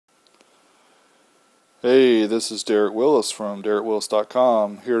Hey, this is Derek Willis from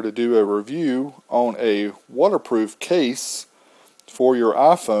DerekWillis.com, here to do a review on a waterproof case for your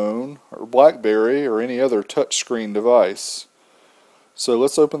iPhone or BlackBerry or any other touchscreen device. So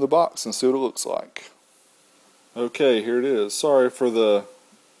let's open the box and see what it looks like. Okay, here it is. Sorry for the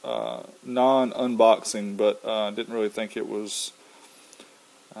non-unboxing, but I didn't really think it was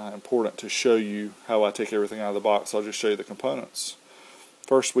important to show you how I take everything out of the box. I'll just show you the components.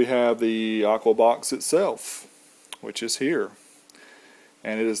 First, we have the Aqua Box itself, which is here,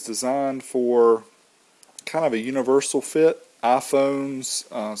 and it is designed for kind of a universal fit.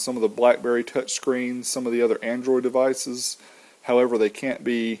 iPhones, some of the BlackBerry touchscreens, some of the other Android devices. However, they can't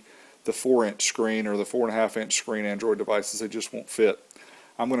be the 4-inch screen or the 4.5-inch screen Android devices. They just won't fit.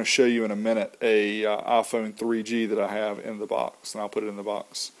 I'm going to show you in a minute a iPhone 3G that I have in the box, and I'll put it in the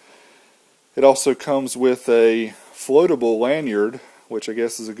box. It also comes with a floatable lanyard, which I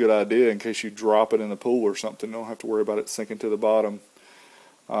guess is a good idea in case you drop it in the pool or something. You don't have to worry about it sinking to the bottom.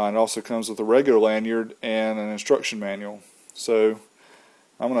 It also comes with a regular lanyard and an instruction manual. So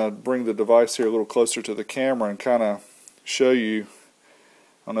I'm going to bring the device here a little closer to the camera and kind of show you.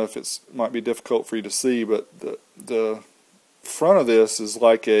 I don't know if it might be difficult for you to see, but the front of this is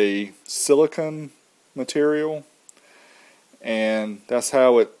like a silicone material, and that's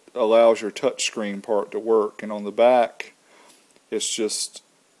how it allows your touchscreen part to work. And on the back, it's just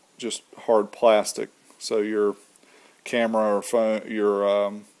hard plastic, so your camera or phone,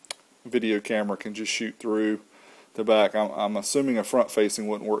 your video camera can just shoot through the back. I'm assuming a front-facing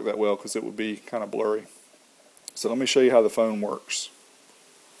wouldn't work that well because it would be kind of blurry. So let me show you how the phone works.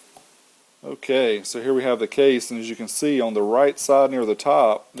 Okay, so here we have the case, and as you can see on the right side near the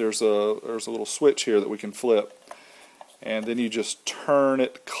top, there's a little switch here that we can flip, and then you just turn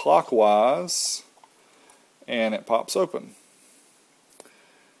it clockwise, and it pops open.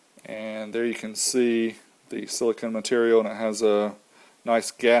 And there you can see the silicone material, and it has a nice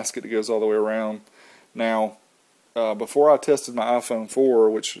gasket that goes all the way around. Now, before I tested my iPhone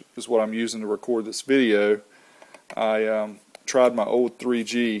 4, which is what I'm using to record this video, I tried my old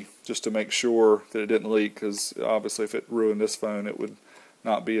 3G just to make sure that it didn't leak, because obviously if it ruined this phone, it would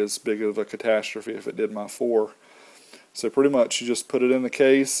not be as big of a catastrophe if it did my 4. So pretty much you just put it in the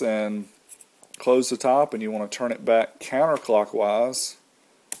case and close the top, and you want to turn it back counterclockwise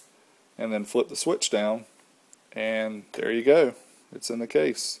and then flip the switch down, and there you go, it's in the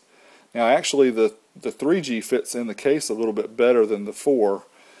case. Now actually the 3G fits in the case a little bit better than the 4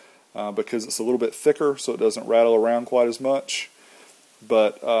 because it's a little bit thicker, so it doesn't rattle around quite as much.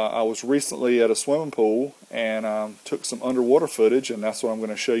 But I was recently at a swimming pool and took some underwater footage, and that's what I'm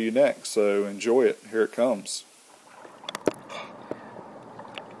going to show you next, so enjoy it. Here it comes.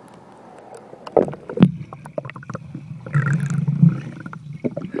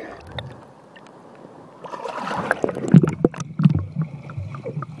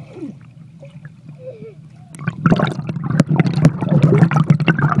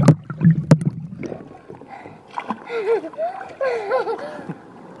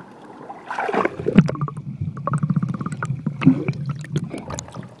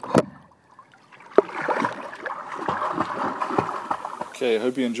 Okay, I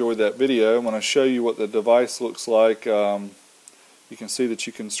hope you enjoyed that video. I'm going to show you what the device looks like. You can see that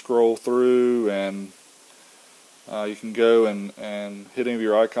you can scroll through, and you can go and hit any of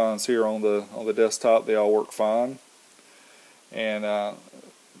your icons here on the desktop. They all work fine. And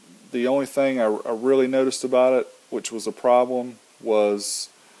the only thing I really noticed about it, which was a problem, was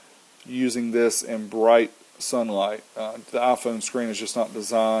using this in bright sunlight. The iPhone screen is just not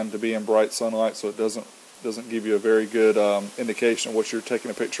designed to be in bright sunlight, so it doesn't give you a very good indication of what you're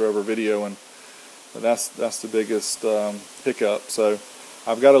taking a picture of or video, and that's the biggest hiccup. So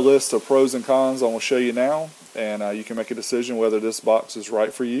I've got a list of pros and cons I will show you now, and you can make a decision whether this box is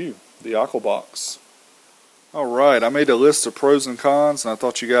right for you, the Aqua Box. Alright, I made a list of pros and cons, and I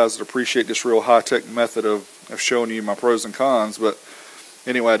thought you guys would appreciate this real high-tech method of showing you my pros and cons. But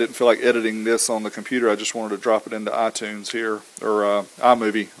anyway, I didn't feel like editing this on the computer. I just wanted to drop it into iTunes here, or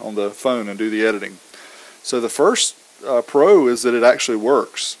iMovie on the phone, and do the editing. So the first pro is that it actually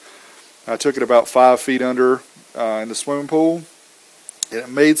works. I took it about 5 feet under in the swimming pool, and it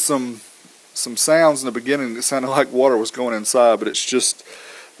made some sounds in the beginning that sounded like water was going inside, but it's just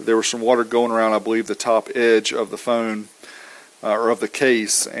there was some water going around, I believe, the top edge of the phone or of the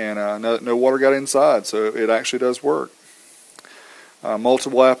case, and no water got inside, so it actually does work.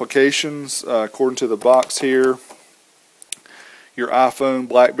 Multiple applications, according to the box here. Your iPhone,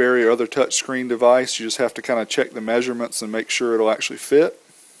 BlackBerry, or other touchscreen device, you just have to kind of check the measurements and make sure it'll actually fit.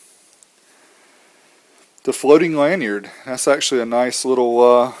 The floating lanyard, that's actually a nice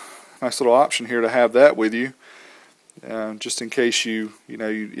little nice little option here to have that with you, just in case you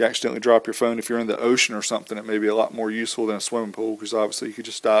accidentally drop your phone. If you're in the ocean or something, it may be a lot more useful than a swimming pool, because obviously you could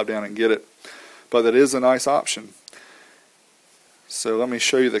just dive down and get it. But that is a nice option. So let me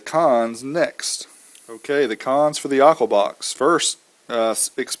show you the cons next. Okay, the cons for the Aqua Box. First,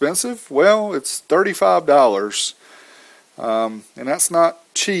 expensive? Well, it's $35. And that's not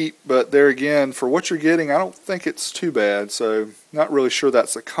cheap, but there again, for what you're getting, I don't think it's too bad. So not really sure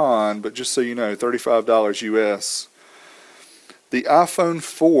that's a con, but just so you know, $35 US. The iPhone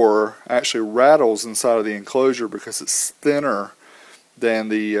 4 actually rattles inside of the enclosure because it's thinner than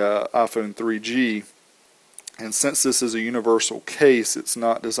the iPhone 3G. And since this is a universal case, it's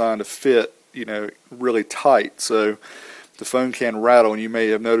not designed to fit, really tight. So the phone can rattle, and you may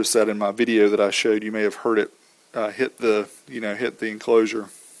have noticed that in my video that I showed. You may have heard it hit the enclosure.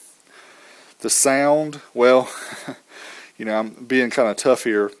 The sound, well, I'm being kind of tough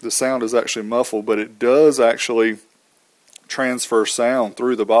here. The sound is actually muffled, but it does actually transfer sound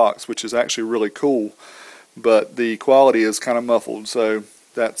through the box, which is actually really cool. But the quality is kind of muffled, so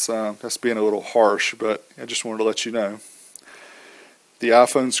that's being a little harsh, but I just wanted to let you know. The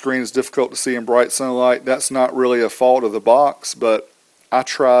iPhone screen is difficult to see in bright sunlight. That's not really a fault of the box, but I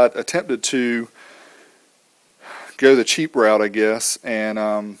attempted to go the cheap route, I guess, and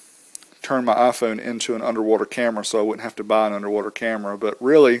turn my iPhone into an underwater camera so I wouldn't have to buy an underwater camera. But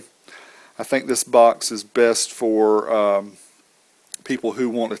really, I think this box is best for people who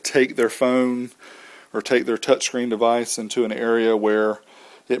want to take their phone or take their touchscreen device into an area where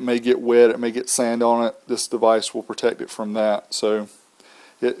it may get wet, it may get sand on it. This device will protect it from that. So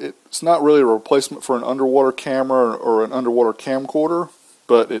it's not really a replacement for an underwater camera or an underwater camcorder,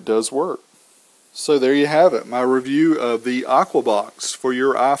 but it does work. So there you have it, my review of the Aqua Box for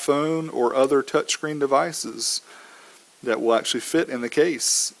your iPhone or other touchscreen devices that will actually fit in the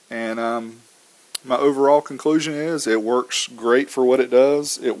case. And my overall conclusion is it works great for what it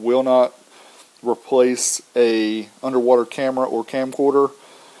does. It will not replace a underwater camera or camcorder,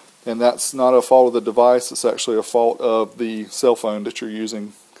 and that's not a fault of the device. It's actually a fault of the cell phone that you're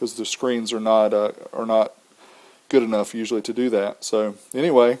using, because the screens are not good enough usually to do that. So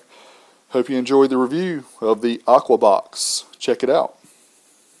anyway, hope you enjoyed the review of the Aqua Box. Check it out.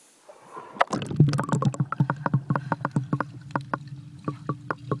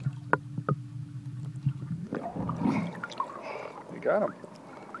 You got 'em.